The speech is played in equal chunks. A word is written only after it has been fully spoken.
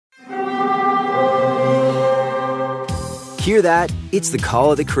Hear that? It's the call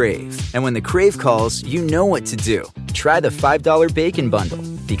of the Crave. And when the Crave calls, you know what to do. Try the $5 Bacon Bundle,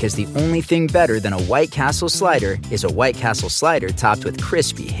 because the only thing better than a White Castle slider is a White Castle slider topped with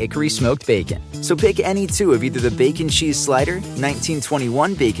crispy hickory smoked bacon. So pick any two of either the Bacon Cheese Slider,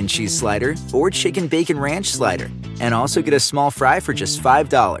 1921 Bacon Cheese Slider, or Chicken Bacon Ranch Slider. And also get a small fry for just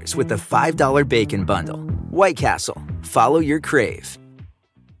 $5 with the $5 Bacon Bundle. White Castle. Follow your Crave.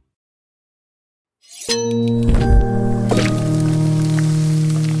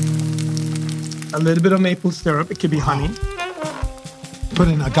 A little bit of maple syrup. It could be honey. Put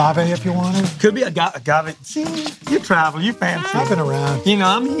in agave if you want it. Could be agave. See, you travel, you fancy. I've been around. You know,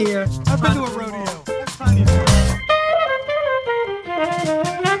 I'm here. I've been to a rodeo.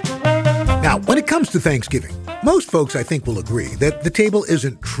 Now, when it comes to Thanksgiving, most folks, I think, will agree that the table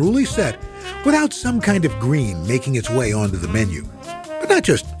isn't truly set without some kind of green making its way onto the menu. But not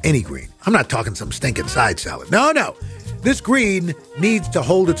just any green. I'm not talking some stinking side salad. No. This green needs to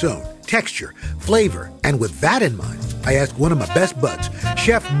hold its own texture, flavor, and with that in mind, I asked one of my best buds,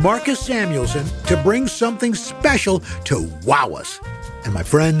 Chef Marcus Samuelson, to bring something special to wow us. And my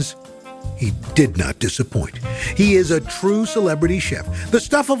friends, he did not disappoint. He is a true celebrity chef, the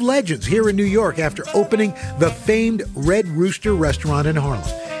stuff of legends here in New York after opening the famed Red Rooster restaurant in Harlem.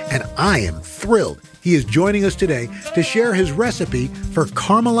 And I am thrilled he is joining us today to share his recipe for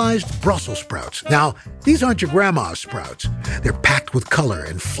caramelized Brussels sprouts. Now, these aren't your grandma's sprouts. They're packed with color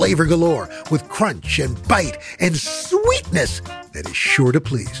and flavor galore, with crunch and bite and sweetness that is sure to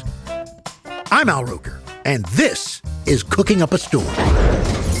please. I'm Al Roker, and this is Cooking Up a Storm.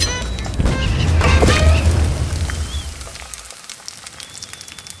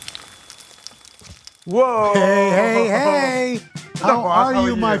 Whoa. Hey. How are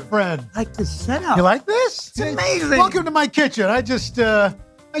you, my friend? I like this setup. You like this? It's amazing. Welcome to my kitchen. I just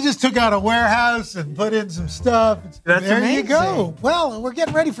took out a warehouse and put in some stuff. That's there amazing. You go. Well, we're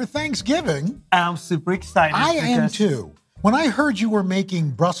getting ready for Thanksgiving. I'm super excited. I am too. When I heard you were making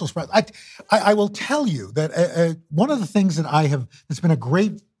Brussels sprouts, I will tell you that one of the things that's been a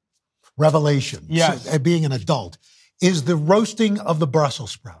great revelation, being an adult, is the roasting of the Brussels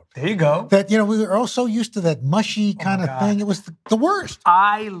sprout. There you go. That, we were all so used to that mushy kind of thing. It was the worst.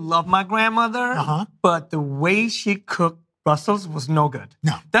 I love my grandmother, but the way she cooked Brussels was no good.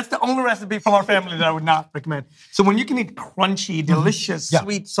 No. That's the only recipe from our family that I would not recommend. So when you can eat crunchy, delicious,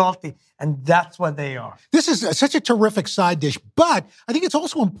 sweet, salty, and that's what they are. This is such a terrific side dish, but I think it's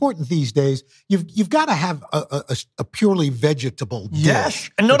also important these days. You've got to have a purely vegetable dish.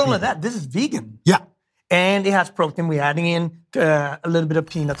 Yes, and not only that, this is vegan. Yeah. And it has protein. We're adding in a little bit of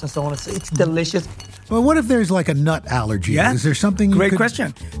peanuts and so on. It's delicious. Well, what if there's like a nut allergy? Yeah. Is there something Great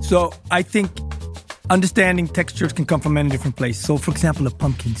question. So I think understanding textures can come from many different places. So, for example, a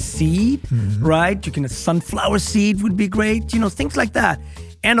pumpkin seed, right? A sunflower seed would be great. Things like that.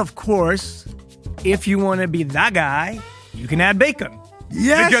 And of course, if you want to be that guy, you can add bacon.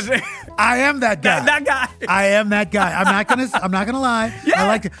 Yes, because I am that guy. That guy. I am that guy. I'm not gonna lie. Yeah.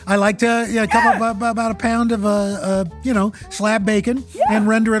 I like to cut up about a pound of slab bacon and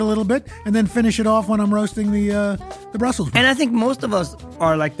render it a little bit, and then finish it off when I'm roasting the Brussels sprouts. And I think most of us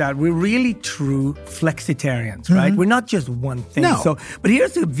are like that. We're really true flexitarians, right? We're not just one thing. No. So, but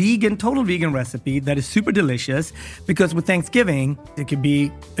here's a total vegan recipe that is super delicious, because with Thanksgiving, it could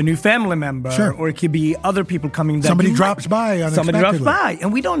be a new family member, Sure. or it could be other people coming. That Somebody drops by unexpectedly. Somebody drops by,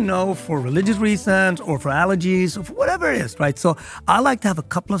 and we don't know for religious reasons or for allergies or for whatever it is, right? So I like to have a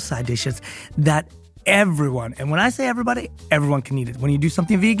couple of side dishes that everyone, and when I say everybody, everyone can eat it. When you do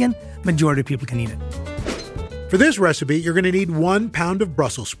something vegan, majority of people can eat it. For this recipe, you're going to need 1 pound of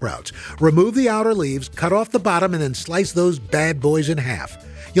Brussels sprouts. Remove the outer leaves, cut off the bottom, and then slice those bad boys in half.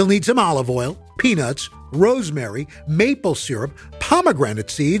 You'll need some olive oil, peanuts, rosemary, maple syrup, pomegranate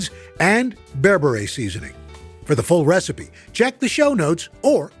seeds, and bearberry seasoning. For the full recipe, check the show notes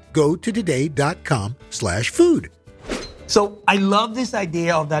or go to today.com/food. So I love this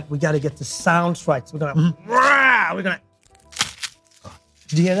idea of that we got to get the sounds right. So we're gonna.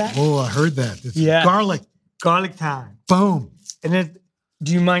 Did you hear that? Oh, I heard that. It's garlic time. Boom. And then,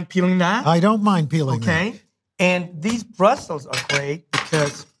 do you mind peeling that? I don't mind peeling that. Okay. And these Brussels are great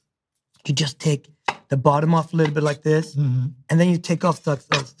because you just take the bottom off a little bit like this, and then you take off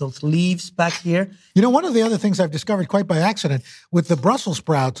those leaves back here. One of the other things I've discovered quite by accident with the Brussels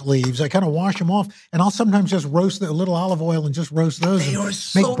sprouts leaves, I kind of wash them off, and I'll sometimes just roast a little olive oil and just roast those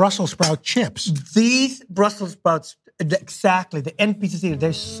make Brussels sprout chips. These Brussels sprouts, exactly, the end pieces here,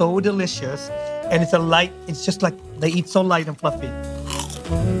 they're so delicious, and it's just like they eat so light and fluffy.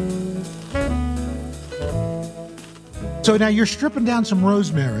 So now you're stripping down some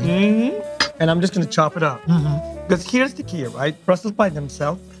rosemary. And I'm just going to chop it up. Because here's the key, right? Brussels by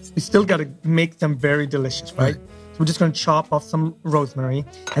themselves, we still got to make them very delicious, right? So we're just going to chop off some rosemary.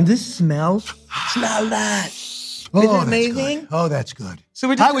 And this smell that. Isn't it amazing? That's good. So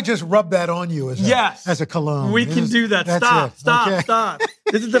we I would just rub that on you as a cologne. We can do that. Stop.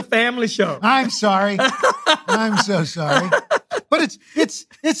 This is a family show. I'm sorry. I'm so sorry. But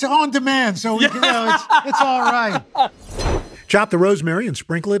it's on demand, so we can, it's all right. Chop the rosemary and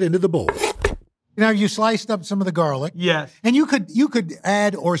sprinkle it into the bowl. Now you sliced up some of the garlic. Yes. And you could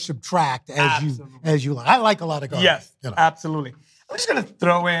add or subtract as you like. I like a lot of garlic. Yes, absolutely. I'm just going to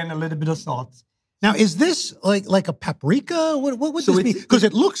throw in a little bit of salt. Now, is this like a paprika? What would this be? Because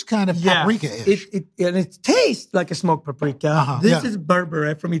it looks kind of paprika-ish. And it tastes like a smoked paprika. This is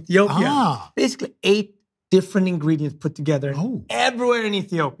berbere from Ethiopia. Basically 8 different ingredients put together everywhere in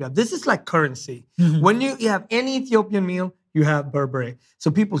Ethiopia. This is like currency. Mm-hmm. When you have any Ethiopian meal, you have berbere.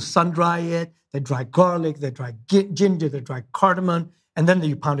 So people sun-dry it. They dry garlic. They dry ginger. They dry cardamom. And then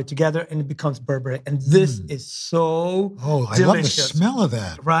you pound it together, and it becomes berbere. And this is so delicious. I love the smell of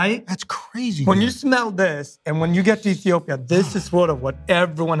that. Right? That's crazy. When you smell this, and when you get to Ethiopia, this is sort of what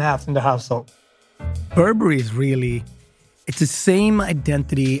everyone has in the household. Berbere is really, it's the same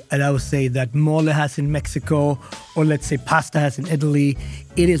identity, and I would say that mole has in Mexico, or let's say pasta has in Italy.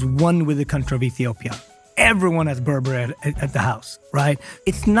 It is one with the country of Ethiopia. Everyone has berbere at the house, right?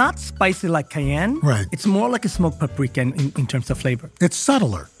 It's not spicy like cayenne. Right. It's more like a smoked paprika in terms of flavor. It's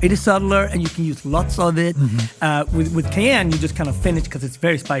subtler. It is subtler, and you can use lots of it. Mm-hmm. With cayenne, you just kind of finish because it's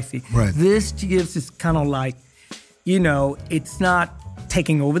very spicy. Right. This gives this kind of like, it's not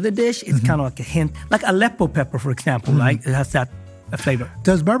taking over the dish. It's kind of like a hint, like Aleppo pepper, for example, right? It has that flavor.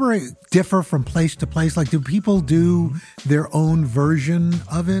 Does berbere differ from place to place? Like, do people do their own version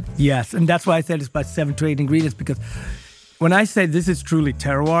of it? Yes, and that's why I said it's about 7 to 8 ingredients, because when I say this is truly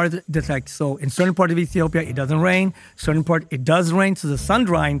terroir, that's like, so in certain part of Ethiopia, it doesn't rain. Certain part, it does rain, so the sun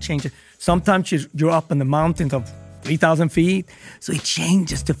drying changes. Sometimes you're up in the mountains of 3,000 feet, so it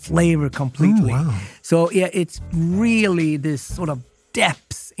changes the flavor completely. Oh, wow. So yeah, it's really this sort of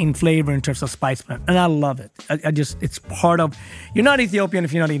depths in flavor in terms of spice blend, and I love it. It's part of. You're not Ethiopian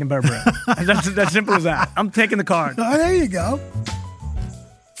if you're not eating berbere. That's simple as that. I'm taking the card. Oh, there you go.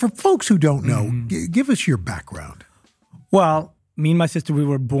 For folks who don't know, give us your background. Well, me and my sister, we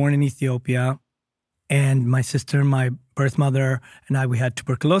were born in Ethiopia, and my sister, my birth mother, and I, we had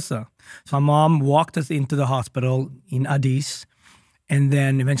tuberculosis. So my mom walked us into the hospital in Addis, and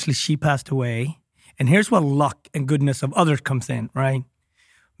then eventually she passed away. And here's where luck and goodness of others comes in, right?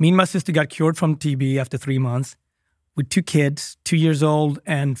 Me and my sister got cured from TB after 3 months with 2 kids, 2 years old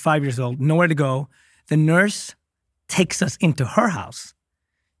and 5 years old, nowhere to go. The nurse takes us into her house.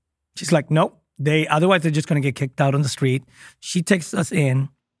 She's like, nope, otherwise they're just going to get kicked out on the street. She takes us in,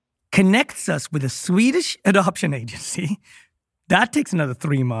 connects us with a Swedish adoption agency. That takes another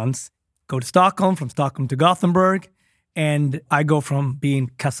 3 months. Go to Stockholm, from Stockholm to Gothenburg. And I go from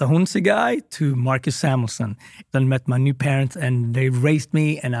being Kassa Hunse guy to Marcus Samuelsson. Then met my new parents, and they raised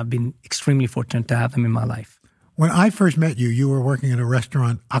me, and I've been extremely fortunate to have them in my life. When I first met you, you were working at a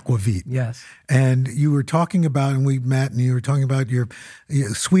restaurant, Aquavit. Yes. And you were talking about, and we met, and you were talking about your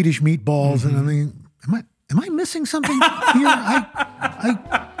Swedish meatballs. And I mean, am I missing something here?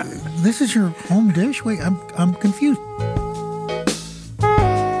 This is your home dish? Wait, I'm confused.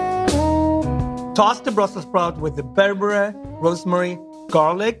 Toss the Brussels sprout with the berbere, rosemary,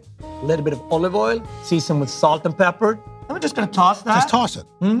 garlic, a little bit of olive oil, season with salt and pepper. And we're just going to toss that. Just toss it.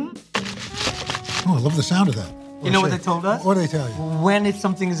 Mm-hmm. Oh, I love the sound of that. You know what they told us? What do they tell you? When it's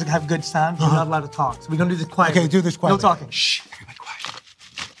something that have good sound, you're not allowed to talk. So we're going to do this quietly. Okay, do this quietly. No talking. Shh, everybody quiet.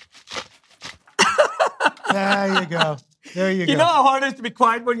 There you go. There you go. You know how hard it is to be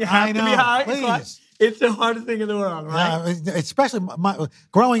quiet when you have to be high? Please. It's the hardest thing in the world, right? Yeah, especially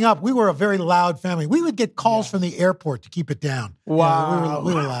growing up, we were a very loud family. We would get calls from the airport to keep it down. Wow.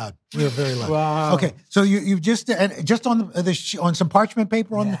 We were loud. We were very loud. Wow. Okay, so you just on some parchment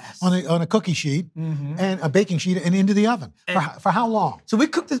paper on a cookie sheet and a baking sheet and into the oven for how long? So we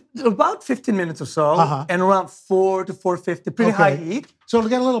cooked this about 15 minutes or so, and around 4 to 450, pretty high heat. So it'll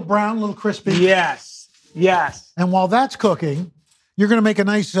get a little brown, a little crispy. Yes. And while that's cooking, you're going to make a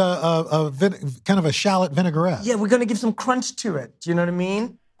nice kind of a shallot vinaigrette. Yeah, we're going to give some crunch to it. Do you know what I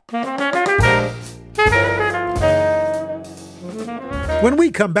mean? When we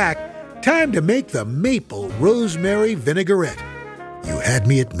come back, time to make the maple rosemary vinaigrette. You had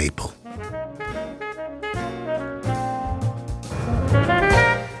me at maple.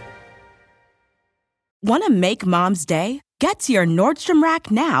 Want to make Mom's day? Get to your Nordstrom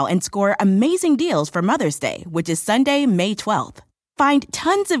Rack now and score amazing deals for Mother's Day, which is Sunday, May 12th. Find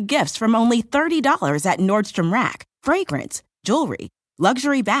tons of gifts from only $30 at Nordstrom Rack. Fragrance, jewelry,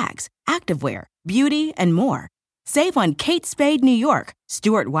 luxury bags, activewear, beauty, and more. Save on Kate Spade New York,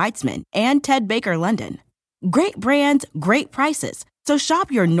 Stuart Weitzman, and Ted Baker London. Great brands, great prices. So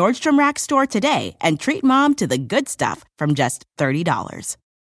shop your Nordstrom Rack store today and treat mom to the good stuff from just $30.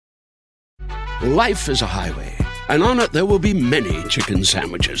 Life is a highway, and on it there will be many chicken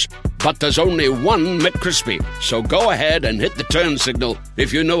sandwiches. But there's only one McCrispy. So go ahead and hit the turn signal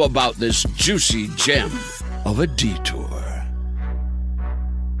if you know about this juicy gem of a detour.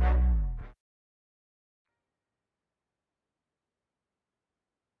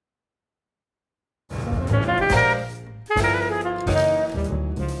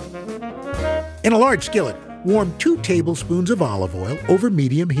 In a large skillet, warm 2 tablespoons of olive oil over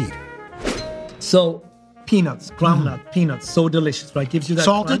medium heat. So, peanuts, groundnut peanuts, so delicious, right? Gives you that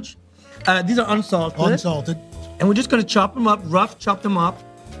salted? Crunch. These are unsalted. Unsalted. And we're just going to chop them up, rough chop them up.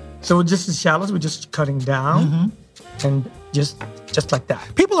 So we're just the shallots, we're just cutting down. And just like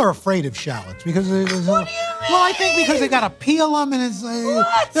that. People are afraid of shallots because well, I think because they got to peel them and it's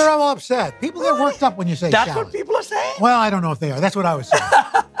they're all upset. People get worked up when you say That's shallots. what people are saying? Well, I don't know if they are. That's what I was saying.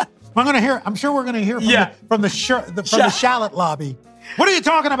 I'm sure we're going to hear from the shallot lobby. What are you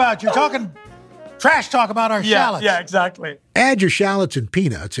talking about? You're talking trash talk about our shallots. Yeah, exactly. Add your shallots and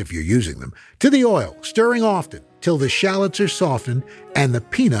peanuts, if you're using them, to the oil, stirring often till the shallots are softened and the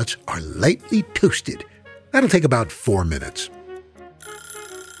peanuts are lightly toasted. That'll take about 4 minutes.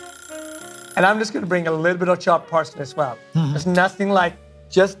 And I'm just going to bring a little bit of chopped parsley as well. There's nothing like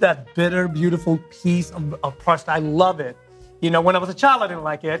just that bitter, beautiful piece of parsley. I love it. You know, when I was a child, I didn't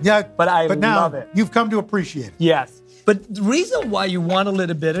like it. Yeah, but now love it. You've come to appreciate it. Yes. But the reason why you want a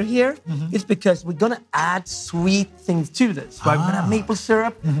little bitter here is because we're going to add sweet things to this, right? We're going to have maple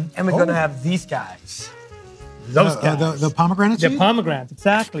syrup, and we're going to have these guys. Those guys. The pomegranate seeds? The pomegranates,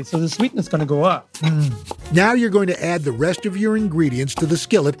 exactly. So the sweetness is going to go up. Now you're going to add the rest of your ingredients to the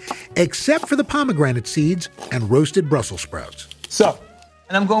skillet, except for the pomegranate seeds and roasted Brussels sprouts. So,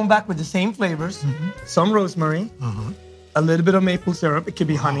 and I'm going back with the same flavors, some rosemary, a little bit of maple syrup. It could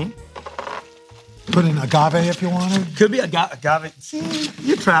be honey. Put in agave if you wanted. Could be agave. See,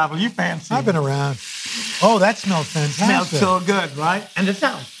 you travel, you fancy. I've been around. Oh, that smells fantastic. Smells so good, right? And the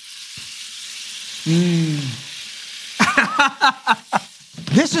sound.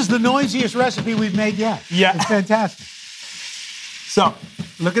 This is the noisiest recipe we've made yet. Yeah. It's fantastic. So,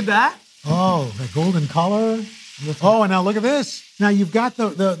 look at that. Oh, the golden color. Oh, and now look at this. Now you've got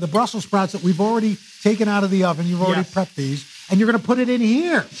the Brussels sprouts that we've already taken out of the oven. You've already prepped these. And you're going to put it in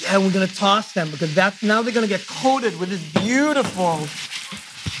here. Yeah, we're going to toss them because now they're going to get coated with this beautiful.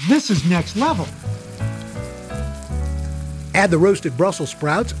 This is next level. Add the roasted Brussels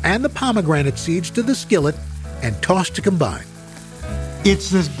sprouts and the pomegranate seeds to the skillet and toss to combine. It's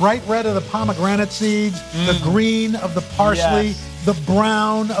this bright red of the pomegranate seeds, the green of the parsley, the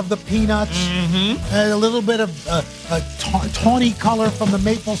brown of the peanuts, a little bit of a tawny color from the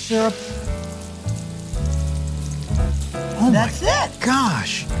maple syrup. Oh, that's it.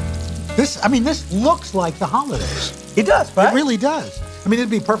 Gosh. This looks like the holidays. It does, right? It really does. I mean,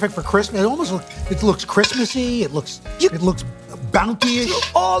 it'd be perfect for Christmas. It looks Christmassy. It looks bounty-ish.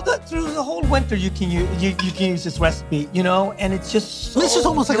 Through the whole winter, you can use this recipe, and it's just so this is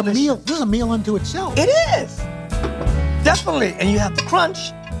almost delicious. like a meal. This is a meal unto itself. It is. Definitely. And you have the crunch,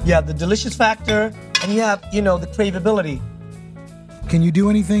 you have the delicious factor, and you have, the craveability. Can you do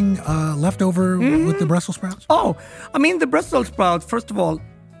anything left over with the Brussels sprouts? Oh, the Brussels sprouts, first of all,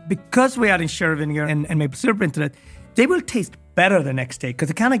 because we're adding sherry vinegar and maple syrup into it, they will taste better the next day because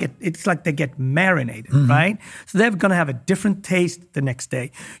it's like they get marinated, right? So they're going to have a different taste the next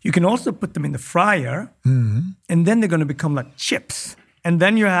day. You can also put them in the fryer, and then they're going to become like chips. And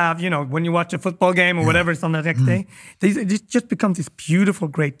then you have, when you watch a football game or whatever it's on the next day, it just becomes these beautiful,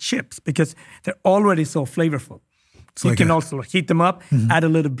 great chips because they're already so flavorful. So you can also heat them up, add a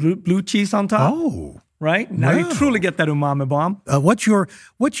little blue cheese on top. Oh. Right? Now you truly get that umami bomb. What's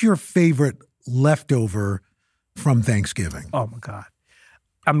your favorite leftover from Thanksgiving? Oh, my God.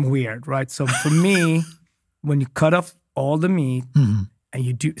 I'm weird, right? So for me, when you cut off all the meat and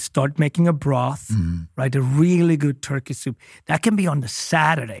you start making a broth, right, a really good turkey soup, that can be on the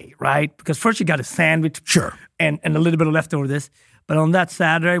Saturday, right? Because first you got a sandwich and a little bit of leftover this. But on that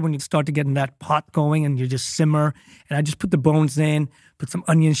Saturday, when you start to get in that pot going and you just simmer, and I just put the bones in, put some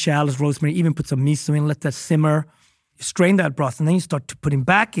onion, shallots, rosemary, even put some miso in, let that simmer. You strain that broth, and then you start to putting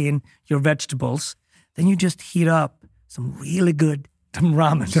back in your vegetables. Then you just heat up some really good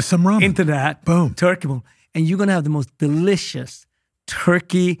ramen. Just some ramen. Into that. Boom. Turkey bowl. And you're going to have the most delicious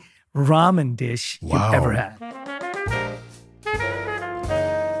turkey ramen dish you've ever had.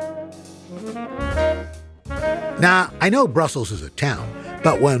 Now, I know Brussels is a town,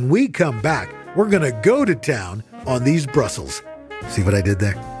 but when we come back, we're going to go to town on these Brussels. See what I did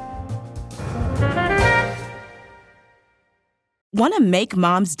there? Want to make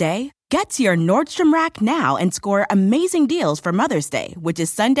Mom's day? Get to your Nordstrom Rack now and score amazing deals for Mother's Day, which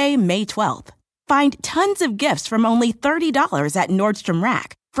is Sunday, May 12th. Find tons of gifts from only $30 at Nordstrom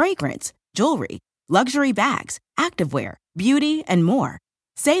Rack. Fragrance, jewelry, luxury bags, activewear, beauty, and more.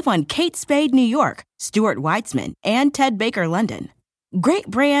 Save on Kate Spade New York, Stuart Weitzman, and Ted Baker London. Great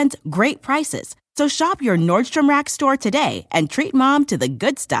brands, great prices. So shop your Nordstrom Rack store today and treat Mom to the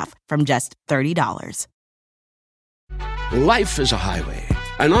good stuff from just $30. Life is a highway,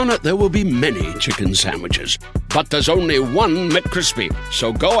 and on it there will be many chicken sandwiches. But there's only one McCrispy.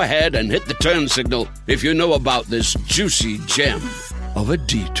 So go ahead and hit the turn signal if you know about this juicy gem of a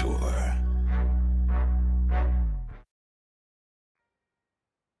detour.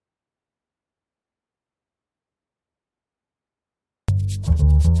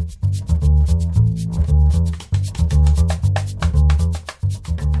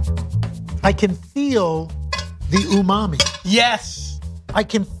 I can feel the umami. Yes. I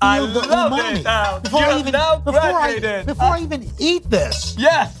can feel the umami. Before I even eat this.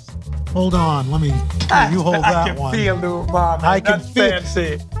 Yes. Hold on, let me. You hold that one. I can feel the umami. I can That's feel.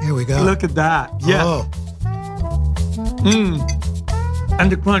 fancy. Here we go. Look at that. Yes. Oh.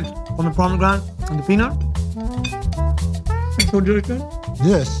 And the crunch on the pomegranate and the peanut. It's so delicious.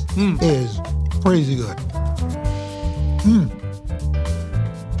 This is crazy good.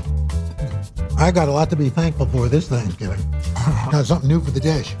 I got a lot to be thankful for this Thanksgiving. Got something new for the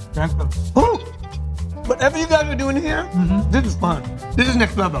dish. Oh, whatever you guys are doing here, this is fun. This is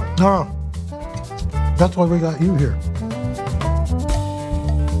next level. Oh, that's why we got you here.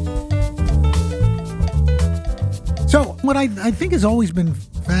 So what I think has always been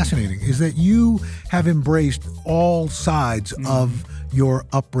fascinating is that you have embraced all sides of your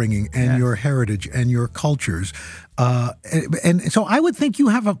upbringing and your heritage and your cultures. And so I would think you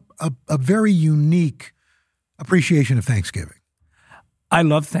have a very unique appreciation of Thanksgiving. I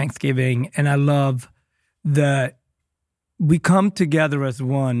love Thanksgiving, and I love that we come together as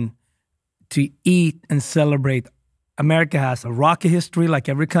one to eat and celebrate. America has a rocky history like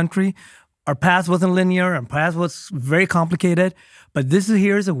every country. Our past wasn't linear. Our past was very complicated. But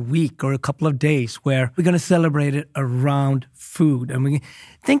here's a week or a couple of days where we're going to celebrate it around food. And we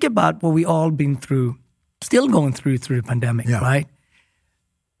think about what we all been through, still going through the pandemic, right?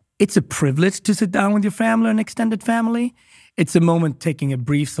 It's a privilege to sit down with your family and extended family. It's a moment taking a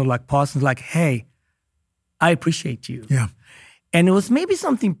brief, so like pause and like, hey, I appreciate you. Yeah. And it was maybe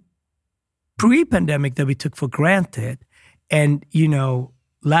something pre-pandemic that we took for granted. And,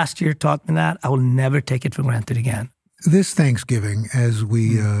 last year taught me that I will never take it for granted again. This Thanksgiving, as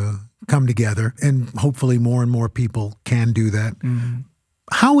we come together, and hopefully more and more people can do that,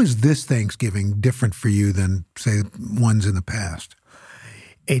 how is this Thanksgiving different for you than, say, ones in the past?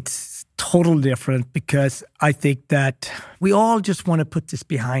 It's totally different because I think that we all just want to put this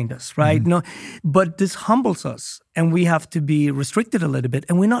behind us, right? No, but this humbles us, and we have to be restricted a little bit,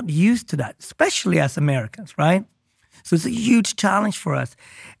 and we're not used to that, especially as Americans, right? So it's a huge challenge for us.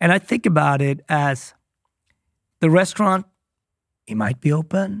 And I think about it as the restaurant, it might be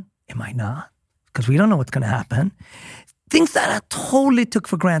open, it might not, because we don't know what's going to happen. Things that I totally took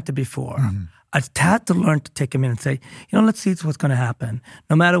for granted before. I've had to learn to take a minute and say, let's see what's going to happen.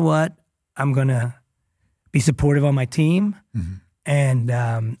 No matter what, I'm going to be supportive of my team. And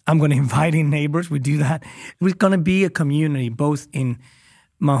I'm going to invite in neighbors. We do that. We're going to be a community, both in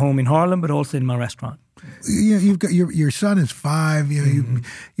my home in Harlem, but also in my restaurant. You've got your son is 5.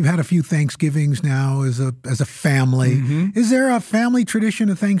 You've had a few Thanksgivings now as a family. Is there a family tradition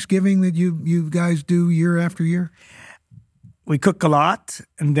of Thanksgiving that you guys do year after year? We cook a lot,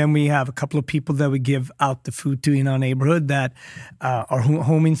 and then we have a couple of people that we give out the food to in our neighborhood that are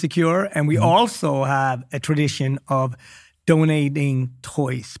home insecure. And we also have a tradition of donating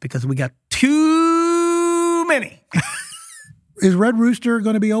toys because we got too many. Is Red Rooster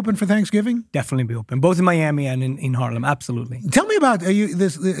going to be open for Thanksgiving? Definitely be open, both in Miami and in Harlem. Absolutely. Tell me about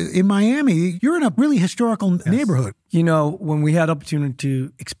this in Miami. You're in a really historical neighborhood. When we had opportunity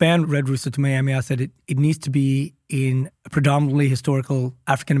to expand Red Rooster to Miami, I said it needs to be in a predominantly historical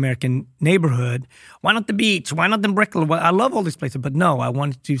African-American neighborhood. Why not the beach? Why not the Brickell? Well, I love all these places, but no, I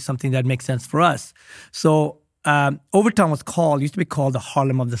wanted to do something that makes sense for us. So Overtown used to be called the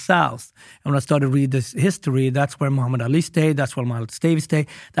Harlem of the South. And when I started to read this history, that's where Muhammad Ali stayed. That's where Miles Davis stayed.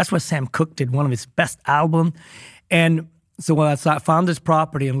 That's where Sam Cooke did one of his best albums. And So when I found this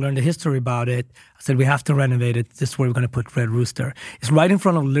property and learned the history about it, I said, we have to renovate it. This is where we're going to put Red Rooster. It's right in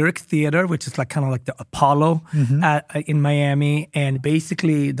front of Lyric Theater, which is like kind of like the Apollo in Miami. And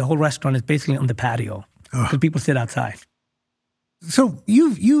basically, the whole restaurant is basically on the patio because people sit outside. So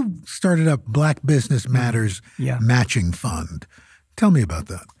you started up Black Business Matters Matching Fund. Tell me about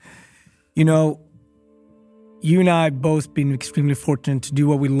that. You know, you and I both been extremely fortunate to do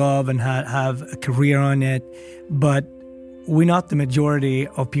what we love and have a career on it, but we're not the majority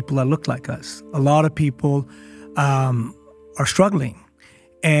of people that look like us. A lot of people are struggling,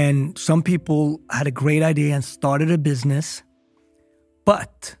 and some people had a great idea and started a business,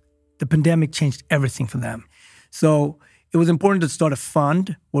 but the pandemic changed everything for them. So it was important to start a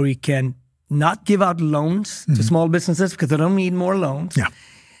fund where we can not give out loans to small businesses because they don't need more loans. Yeah.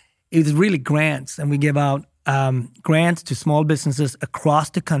 It was really grants, and we give out grants to small businesses across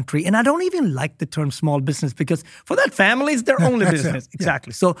the country. And I don't even like the term small business because for that family, it's their only business.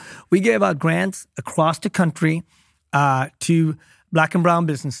 Exactly. So we gave out grants across the country to Black and brown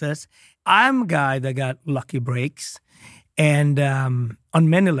businesses. I'm a guy that got lucky breaks. And on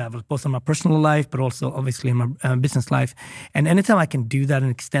many levels, both in my personal life, but also obviously in my business life. And anytime I can do that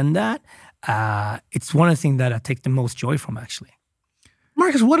and extend that, it's one of the things that I take the most joy from, actually.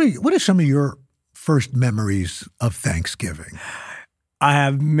 Marcus, what are some of your first memories of Thanksgiving? I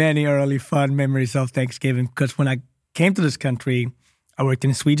have many early fun memories of Thanksgiving because when I came to this country, I worked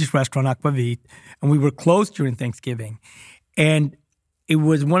in a Swedish restaurant, Aquavit, and we were closed during Thanksgiving. And it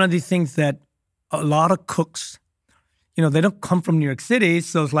was one of these things that a lot of cooks, you know, they don't come from New York City.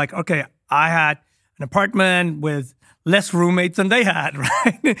 So it's like, okay, I had an apartment with less roommates than they had,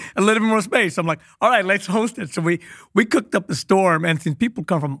 right? A little bit more space. So I'm like, all right, let's host it. So we cooked up the storm. And since people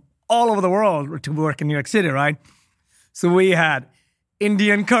come from all over the world to work in New York City, right? So we had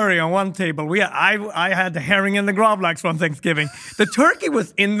Indian curry on one table. I had the herring and the gravlax from Thanksgiving. The turkey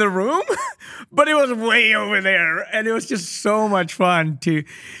was in the room, but it was way over there. And it was just so much fun to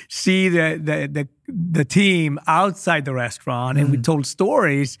see the team outside the restaurant. And we told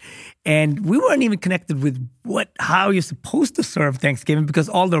stories. And we weren't even connected with how you're supposed to serve Thanksgiving because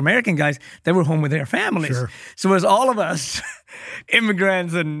all the American guys, they were home with their families. Sure. So it was all of us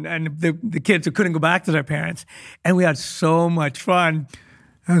immigrants and the kids who couldn't go back to their parents. And we had so much fun.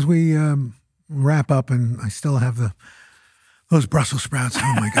 As we wrap up, and I still have those Brussels sprouts.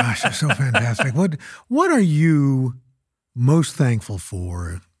 Oh my gosh, they're so fantastic. What are you most thankful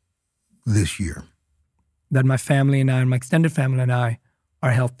for this year? That my family and I, and my extended family and I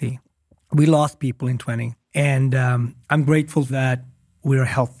are healthy. We lost people in 20. And I'm grateful that we're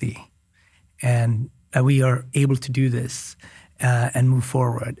healthy and that we are able to do this and move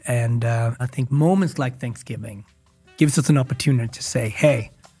forward. And I think moments like Thanksgiving gives us an opportunity to say,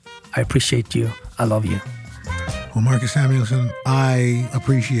 hey, I appreciate you. I love you. Well, Marcus Samuelsson, I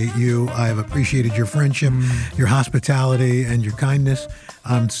appreciate you. I've appreciated your friendship, your hospitality, and your kindness.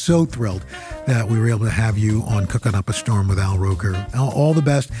 I'm so thrilled that we were able to have you on Cooking Up a Storm with Al Roker. All the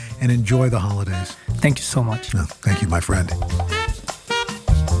best, and enjoy the holidays. Thank you so much. No, thank you, my friend.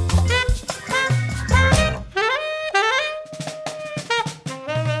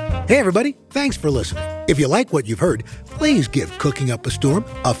 Hey, everybody. Thanks for listening. If you like what you've heard, please give Cooking Up a Storm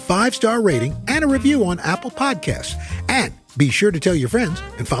a 5-star rating and a review on Apple Podcasts. And be sure to tell your friends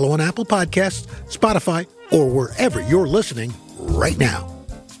and follow on Apple Podcasts, Spotify, or wherever you're listening right now.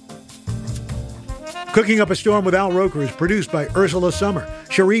 Cooking Up a Storm with Al Roker is produced by Ursula Summer,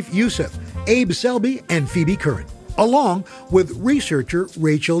 Sharif Youssef, Abe Selby, and Phoebe Curran, along with researcher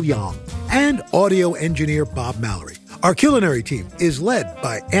Rachel Young and audio engineer Bob Mallory. Our culinary team is led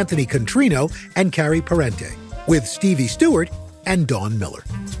by Anthony Contrino and Carrie Parente, with Stevie Stewart and Dawn Miller.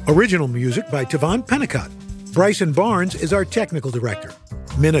 Original music by Tavon Pennicott. Bryson Barnes is our technical director.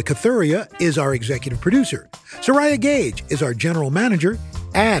 Minna Kathuria is our executive producer. Soraya Gage is our general manager.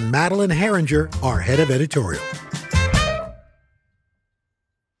 And Madeline Herringer, our head of editorial.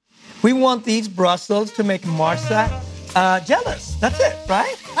 We want these Brussels to make Martha jealous. That's it,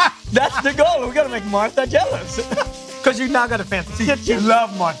 right? That's the goal. We got to make Martha jealous. Because you now got a fancy. You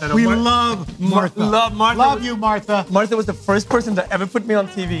love Martha. We love Martha. Love Martha. Love you, Martha. Martha was the first person that ever put me on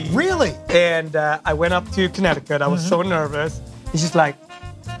TV. Really? And I went up to Connecticut. I was so nervous. And she's like,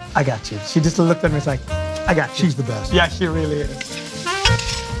 I got you. She just looked at me and was like, I got you. She's the best. Yeah, she really is.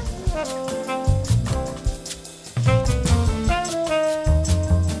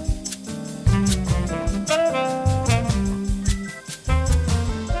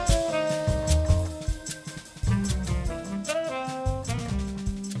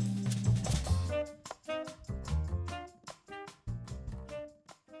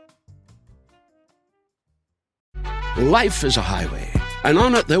 Life is a highway, and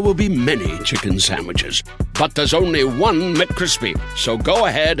on it there will be many chicken sandwiches. But there's only one McCrispy. So go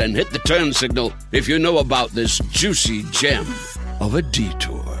ahead and hit the turn signal if you know about this juicy gem of a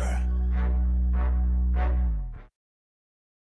detour.